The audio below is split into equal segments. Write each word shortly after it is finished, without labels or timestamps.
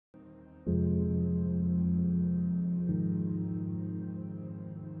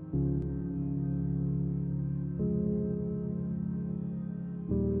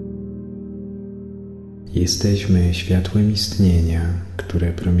Jesteśmy światłem istnienia,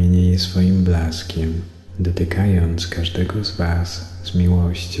 które promienieje swoim blaskiem, dotykając każdego z Was z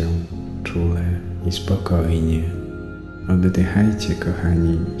miłością, czule i spokojnie. Oddychajcie,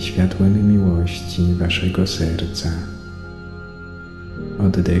 kochani, światłem miłości Waszego serca.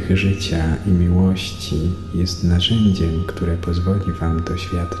 Oddech życia i miłości jest narzędziem, które pozwoli Wam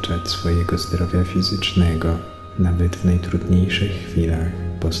doświadczać swojego zdrowia fizycznego, nawet w najtrudniejszych chwilach,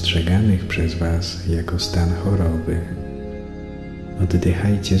 postrzeganych przez Was jako stan choroby.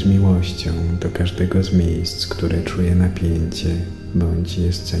 Oddychajcie z miłością do każdego z miejsc, które czuje napięcie, bądź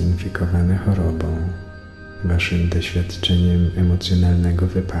jest zainfikowane chorobą, Waszym doświadczeniem emocjonalnego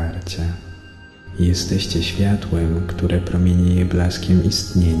wyparcia. Jesteście światłem, które promienieje blaskiem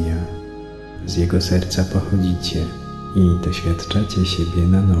istnienia. Z jego serca pochodzicie i doświadczacie siebie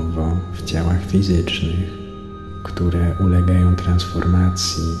na nowo w ciałach fizycznych, które ulegają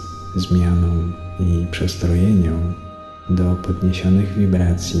transformacji, zmianom i przestrojeniom do podniesionych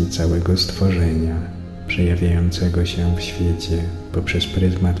wibracji całego stworzenia, przejawiającego się w świecie poprzez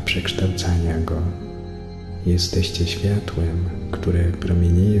pryzmat przekształcania go. Jesteście światłem, które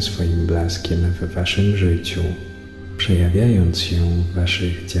promienieje swoim blaskiem w Waszym życiu, przejawiając się w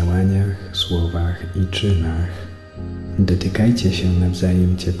Waszych działaniach, słowach i czynach. Dotykajcie się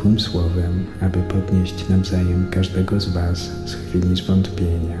nawzajem ciepłym słowem, aby podnieść nawzajem każdego z Was z chwili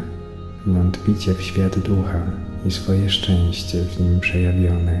zwątpienia. Wątpicie w świat ducha i swoje szczęście w nim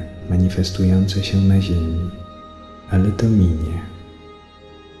przejawione, manifestujące się na ziemi. Ale to minie.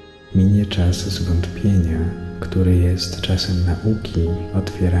 Minie czas zwątpienia, który jest czasem nauki,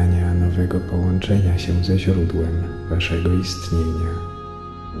 otwierania nowego połączenia się ze źródłem Waszego istnienia.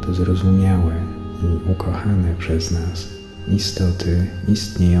 To zrozumiałe i ukochane przez nas istoty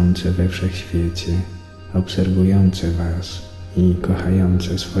istniejące we wszechświecie, obserwujące Was i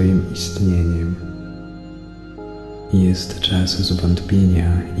kochające swoim istnieniem. Jest czas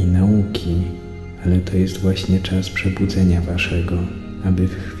zwątpienia i nauki, ale to jest właśnie czas przebudzenia Waszego, aby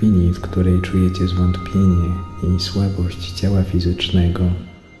w chwili, w której czujecie zwątpienie i słabość ciała fizycznego,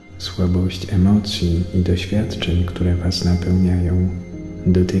 słabość emocji i doświadczeń, które Was napełniają,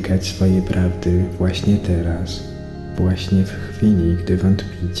 dotykać swojej prawdy właśnie teraz, właśnie w chwili, gdy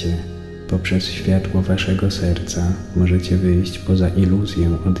wątpicie. Poprzez światło Waszego serca możecie wyjść poza iluzję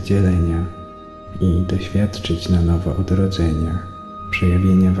oddzielenia i doświadczyć na nowo odrodzenia,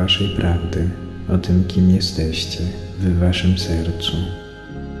 przejawienia Waszej prawdy o tym, kim jesteście w Waszym sercu.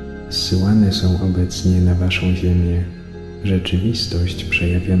 Zsyłane są obecnie na Waszą ziemię rzeczywistość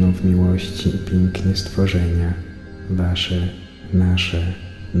przejawioną w miłości i pięknie stworzenia, Wasze, nasze,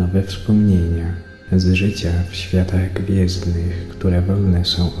 nowe wspomnienia z życia w światach gwiezdnych, które wolne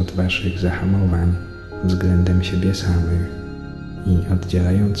są od Waszych zahamowań względem siebie samych i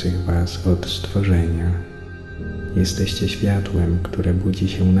oddzielających Was od stworzenia. Jesteście światłem, które budzi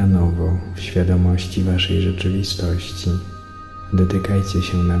się na nowo w świadomości Waszej rzeczywistości. Dotykajcie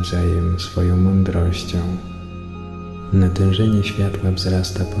się nawzajem swoją mądrością. Natężenie światła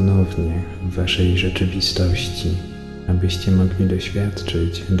wzrasta ponownie w Waszej rzeczywistości, abyście mogli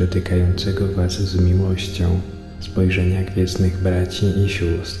doświadczyć dotykającego Was z miłością spojrzenia gwiezdnych braci i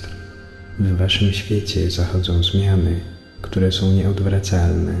sióstr. W Waszym świecie zachodzą zmiany, które są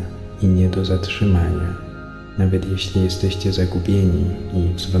nieodwracalne i nie do zatrzymania. Nawet jeśli jesteście zagubieni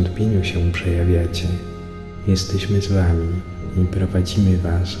i w zwątpieniu się przejawiacie, jesteśmy z Wami i prowadzimy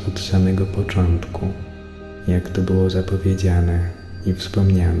Was od samego początku, jak to było zapowiedziane i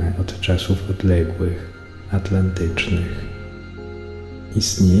wspomniane od czasów odległych, atlantycznych.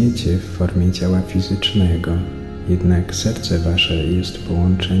 Istniejecie w formie ciała fizycznego, jednak serce Wasze jest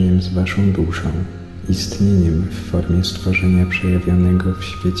połączeniem z Waszą duszą, istnieniem w formie stworzenia przejawionego w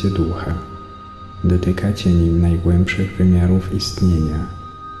świecie ducha. Dotykacie nim najgłębszych wymiarów istnienia,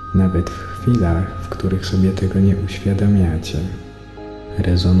 nawet w chwilach, w których sobie tego nie uświadamiacie,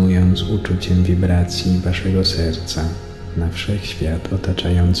 rezonując uczuciem wibracji Waszego serca na wszechświat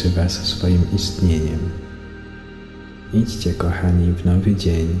otaczający Was swoim istnieniem. Idźcie, kochani, w nowy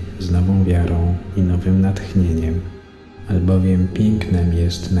dzień z nową wiarą i nowym natchnieniem, albowiem pięknem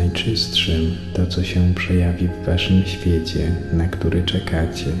jest najczystszym to, co się przejawi w Waszym świecie, na który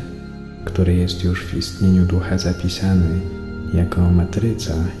czekacie, który jest już w istnieniu ducha zapisany jako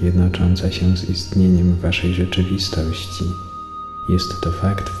matryca jednocząca się z istnieniem Waszej rzeczywistości. Jest to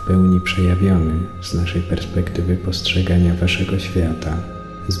fakt w pełni przejawiony z naszej perspektywy postrzegania Waszego świata.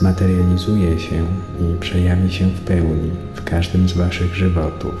 Zmaterializuje się i przejawi się w pełni w każdym z Waszych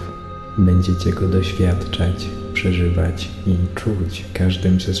żywotów. Będziecie go doświadczać, przeżywać i czuć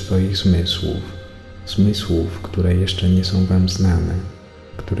każdym ze swoich zmysłów, które jeszcze nie są Wam znane,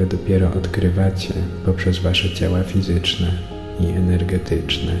 które dopiero odkrywacie poprzez wasze ciała fizyczne i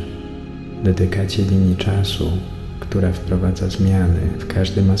energetyczne. Dotykacie linii czasu, która wprowadza zmiany w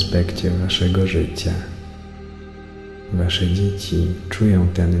każdym aspekcie waszego życia. Wasze dzieci czują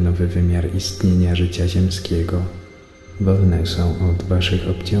ten nowy wymiar istnienia życia ziemskiego. Wolne są od waszych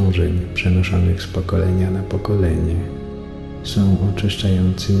obciążeń przenoszonych z pokolenia na pokolenie. Są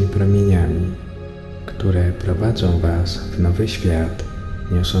oczyszczającymi promieniami, które prowadzą was w nowy świat,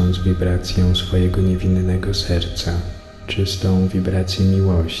 niosąc wibrację swojego niewinnego serca, czystą wibrację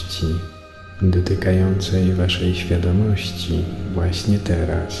miłości, dotykającej waszej świadomości właśnie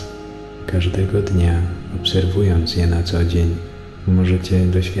teraz. Każdego dnia, obserwując je na co dzień, możecie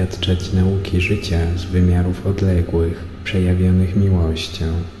doświadczać nauki życia z wymiarów odległych, przejawionych miłością.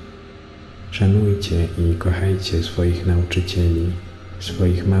 Szanujcie i kochajcie swoich nauczycieli,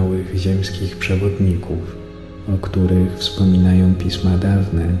 swoich małych ziemskich przewodników, o których wspominają pisma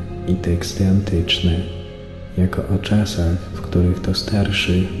dawne i teksty antyczne, jako o czasach, w których to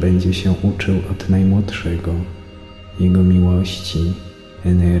starszy będzie się uczył od najmłodszego, jego miłości,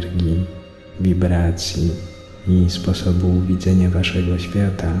 energii, wibracji i sposobu widzenia waszego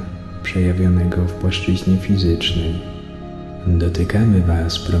świata przejawionego w płaszczyźnie fizycznej. Dotykamy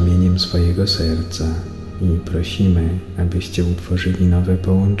was promieniem swojego serca i prosimy, abyście utworzyli nowe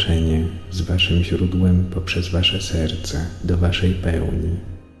połączenie z waszym źródłem poprzez wasze serce do waszej pełni.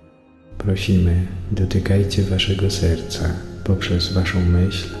 Prosimy, dotykajcie waszego serca poprzez waszą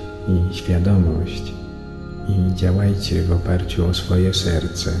myśl i świadomość i działajcie w oparciu o swoje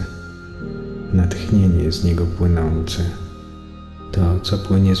serce. Natchnienie z niego płynące. To, co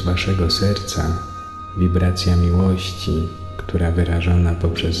płynie z waszego serca, wibracja miłości, która wyrażona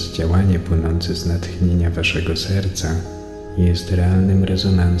poprzez działanie płynące z natchnienia waszego serca, jest realnym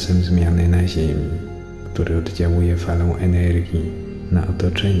rezonansem zmiany na Ziemi, który oddziałuje falą energii na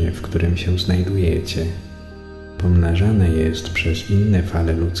otoczenie, w którym się znajdujecie. Pomnażane jest przez inne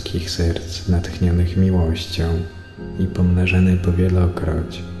fale ludzkich serc natchnionych miłością i pomnażane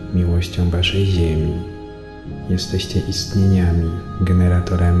powielokroć miłością waszej Ziemi. Jesteście istnieniami,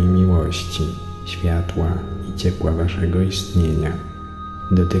 generatorami miłości, światła i ciepła waszego istnienia.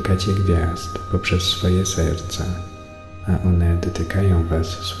 Dotykacie gwiazd poprzez swoje serca, a one dotykają was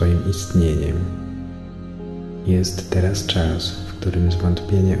swoim istnieniem. Jest teraz czas, w którym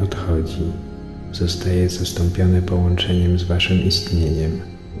zwątpienie odchodzi. Zostaje zastąpione połączeniem z waszym istnieniem,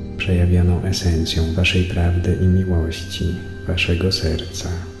 przejawioną esencją waszej prawdy i miłości, waszego serca.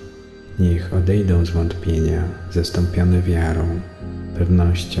 Niech odejdą zwątpienia, zastąpione wiarą,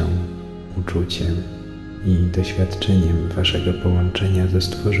 pewnością, uczuciem i doświadczeniem waszego połączenia ze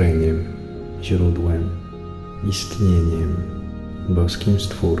stworzeniem, źródłem, istnieniem, boskim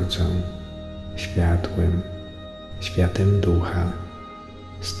Stwórcą, światłem, światem ducha,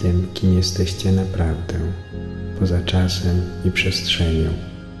 z tym, kim jesteście naprawdę, poza czasem i przestrzenią,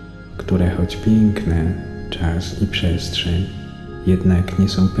 które choć piękne, czas i przestrzeń, jednak nie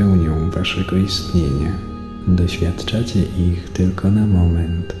są pełnią waszego istnienia. Doświadczacie ich tylko na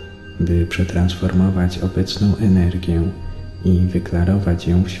moment, by przetransformować obecną energię i wyklarować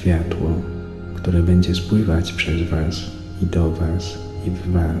ją w światło, które będzie spływać przez was i do was i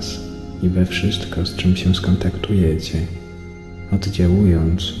w was i we wszystko, z czym się skontaktujecie,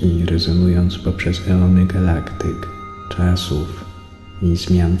 oddziałując i rezonując poprzez eony galaktyk, czasów i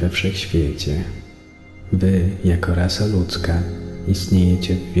zmian we wszechświecie. Wy, jako rasa ludzka,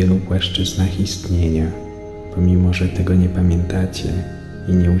 istniejecie w wielu płaszczyznach istnienia, pomimo że tego nie pamiętacie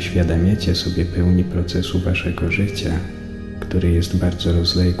i nie uświadamiacie sobie pełni procesu waszego życia, który jest bardzo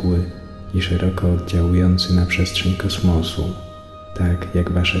rozległy i szeroko oddziałujący na przestrzeń kosmosu, tak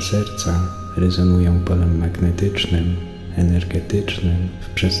jak wasze serca rezonują polem magnetycznym, energetycznym w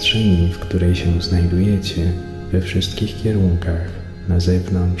przestrzeni, w której się znajdujecie, we wszystkich kierunkach, na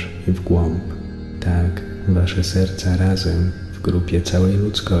zewnątrz i w głąb. Tak, wasze serca razem, w grupie całej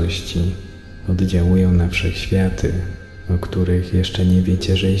ludzkości, oddziałują na wszechświaty, o których jeszcze nie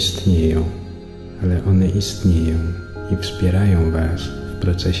wiecie, że istnieją, ale one istnieją i wspierają was w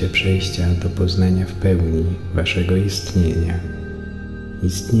procesie przejścia do poznania w pełni waszego istnienia.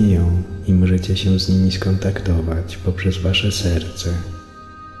 Istnieją i możecie się z nimi skontaktować poprzez wasze serce.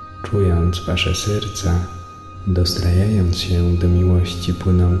 Czując wasze serca, dostrajając się do miłości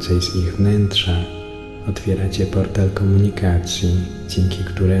płynącej z ich wnętrza, otwieracie portal komunikacji, dzięki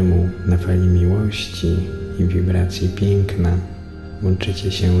któremu na fali miłości i wibracji piękna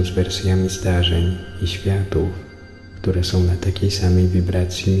łączycie się z wersjami zdarzeń i światów, które są na takiej samej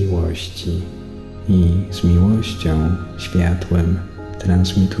wibracji miłości i z miłością, światłem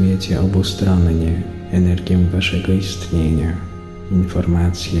transmitujecie obustronnie energię waszego istnienia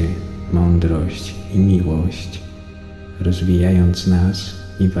informacje, mądrość i miłość, rozwijając nas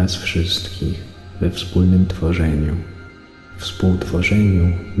i was wszystkich we wspólnym tworzeniu,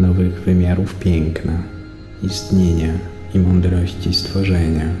 współtworzeniu nowych wymiarów piękna, istnienia i mądrości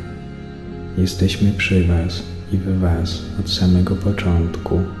stworzenia. Jesteśmy przy was i w was od samego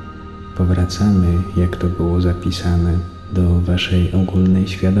początku. Powracamy, jak to było zapisane, do waszej ogólnej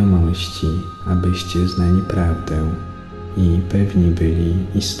świadomości, abyście znali prawdę i pewni byli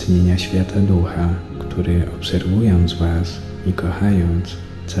istnienia świata ducha, który obserwując was i kochając,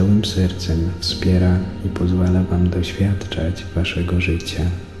 całym sercem wspiera i pozwala wam doświadczać waszego życia,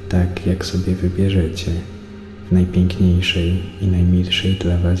 tak jak sobie wybierzecie, w najpiękniejszej i najmilszej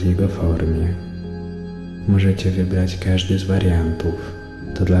dla was jego formie. Możecie wybrać każdy z wariantów.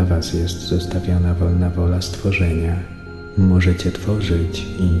 To dla was jest zostawiona wolna wola stworzenia. Możecie tworzyć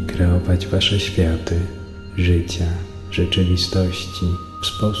i kreować wasze światy, życia, rzeczywistości w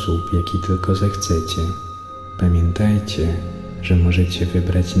sposób, jaki tylko zechcecie. Pamiętajcie, że możecie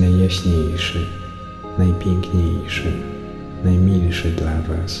wybrać najjaśniejszy, najpiękniejszy, najmilszy dla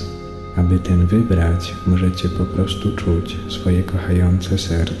was. Aby ten wybrać, możecie po prostu czuć swoje kochające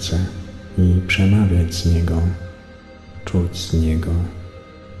serce i przemawiać z niego, czuć z niego,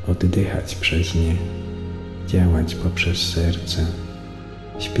 oddychać przez nie, działać poprzez serce,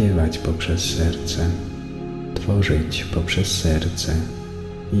 śpiewać poprzez serce, tworzyć poprzez serce,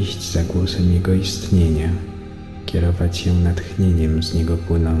 iść za głosem jego istnienia, kierować się natchnieniem z niego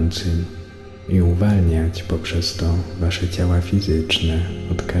płynącym i uwalniać poprzez to wasze ciała fizyczne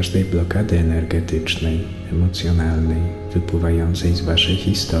od każdej blokady energetycznej, emocjonalnej, wypływającej z waszej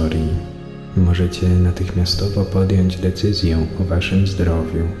historii. Możecie natychmiastowo podjąć decyzję o waszym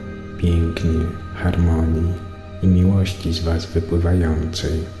zdrowiu, pięknie, harmonii i miłości z was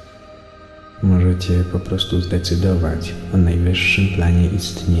wypływającej. Możecie po prostu zdecydować o najwyższym planie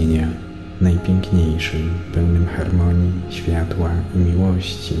istnienia, najpiękniejszym, pełnym harmonii, światła i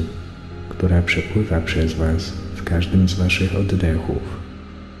miłości, która przepływa przez was w każdym z waszych oddechów.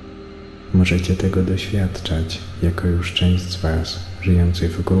 Możecie tego doświadczać, jako już część z was,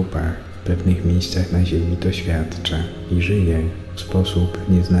 żyjących w grupach, w pewnych miejscach na ziemi doświadcza i żyje w sposób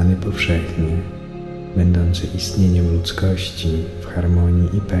nieznany powszechnie, będący istnieniem ludzkości w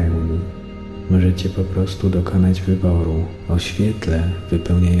harmonii i pełni. Możecie po prostu dokonać wyboru o świetle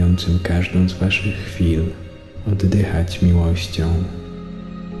wypełniającym każdą z waszych chwil, oddychać miłością,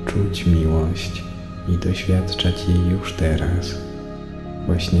 czuć miłość i doświadczać jej już teraz.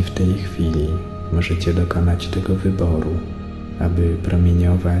 Właśnie w tej chwili możecie dokonać tego wyboru, aby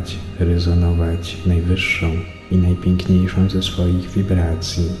promieniować, rezonować najwyższą i najpiękniejszą ze swoich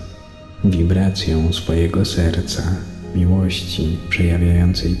wibracji, wibracją swojego serca, miłości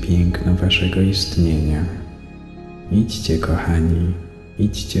przejawiającej piękno waszego istnienia. Idźcie, kochani,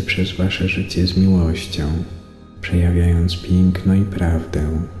 idźcie przez wasze życie z miłością, przejawiając piękno i prawdę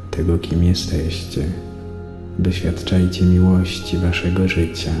tego, kim jesteście. Doświadczajcie miłości waszego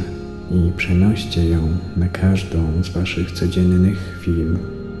życia i przenoście ją na każdą z waszych codziennych chwil.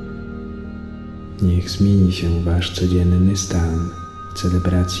 Niech zmieni się wasz codzienny stan w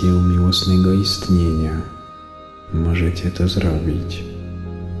celebrację miłosnego istnienia. Możecie to zrobić.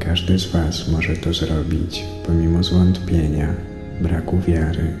 Każdy z was może to zrobić, pomimo zwątpienia, braku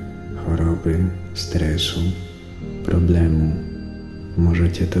wiary, choroby, stresu, problemu.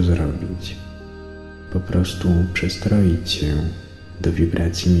 Możecie to zrobić. Po prostu przestroić się do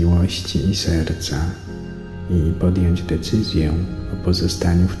wibracji miłości i serca i podjąć decyzję o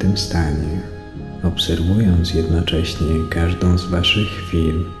pozostaniu w tym stanie, obserwując jednocześnie każdą z waszych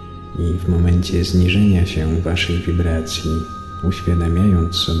chwil i w momencie zniżenia się waszej wibracji,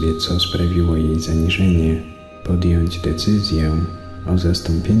 uświadamiając sobie, co sprawiło jej zaniżenie, podjąć decyzję o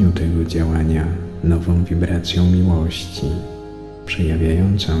zastąpieniu tego działania nową wibracją miłości,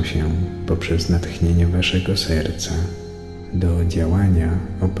 przejawiającą się poprzez natchnienie waszego serca do działania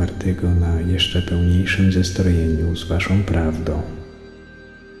opartego na jeszcze pełniejszym zestrojeniu z waszą prawdą,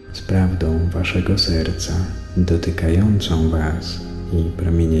 z prawdą waszego serca, dotykającą was i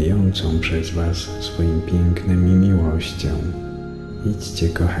promieniejącą przez was swoim pięknem i miłością. Idźcie,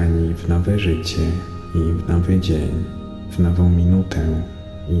 kochani, w nowe życie i w nowy dzień, w nową minutę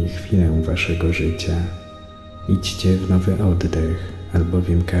i chwilę waszego życia. Idźcie w nowy oddech,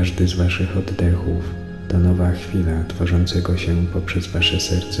 albowiem każdy z waszych oddechów to nowa chwila tworzącego się poprzez wasze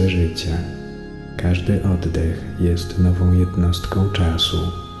serce życia. Każdy oddech jest nową jednostką czasu,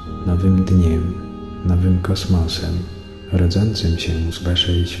 nowym dniem, nowym kosmosem, rodzącym się z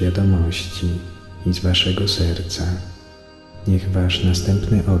waszej świadomości i z waszego serca. Niech wasz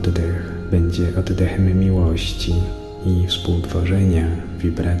następny oddech będzie oddechem miłości, i współtworzenia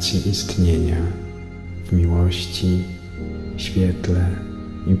wibracji istnienia w miłości, świetle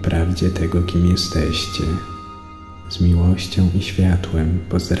i prawdzie tego, kim jesteście. Z miłością i światłem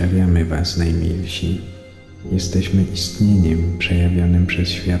pozdrawiamy Was, najmilsi. Jesteśmy istnieniem przejawionym przez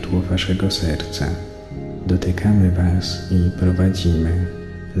światło Waszego serca. Dotykamy Was i prowadzimy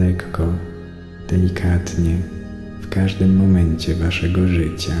lekko, delikatnie, w każdym momencie Waszego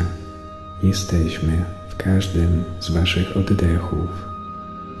życia. Jesteśmy w każdym z Waszych oddechów.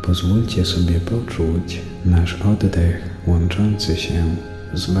 Pozwólcie sobie poczuć nasz oddech łączący się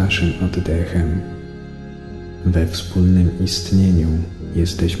z Waszym oddechem. We wspólnym istnieniu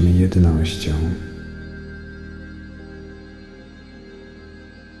jesteśmy jednością.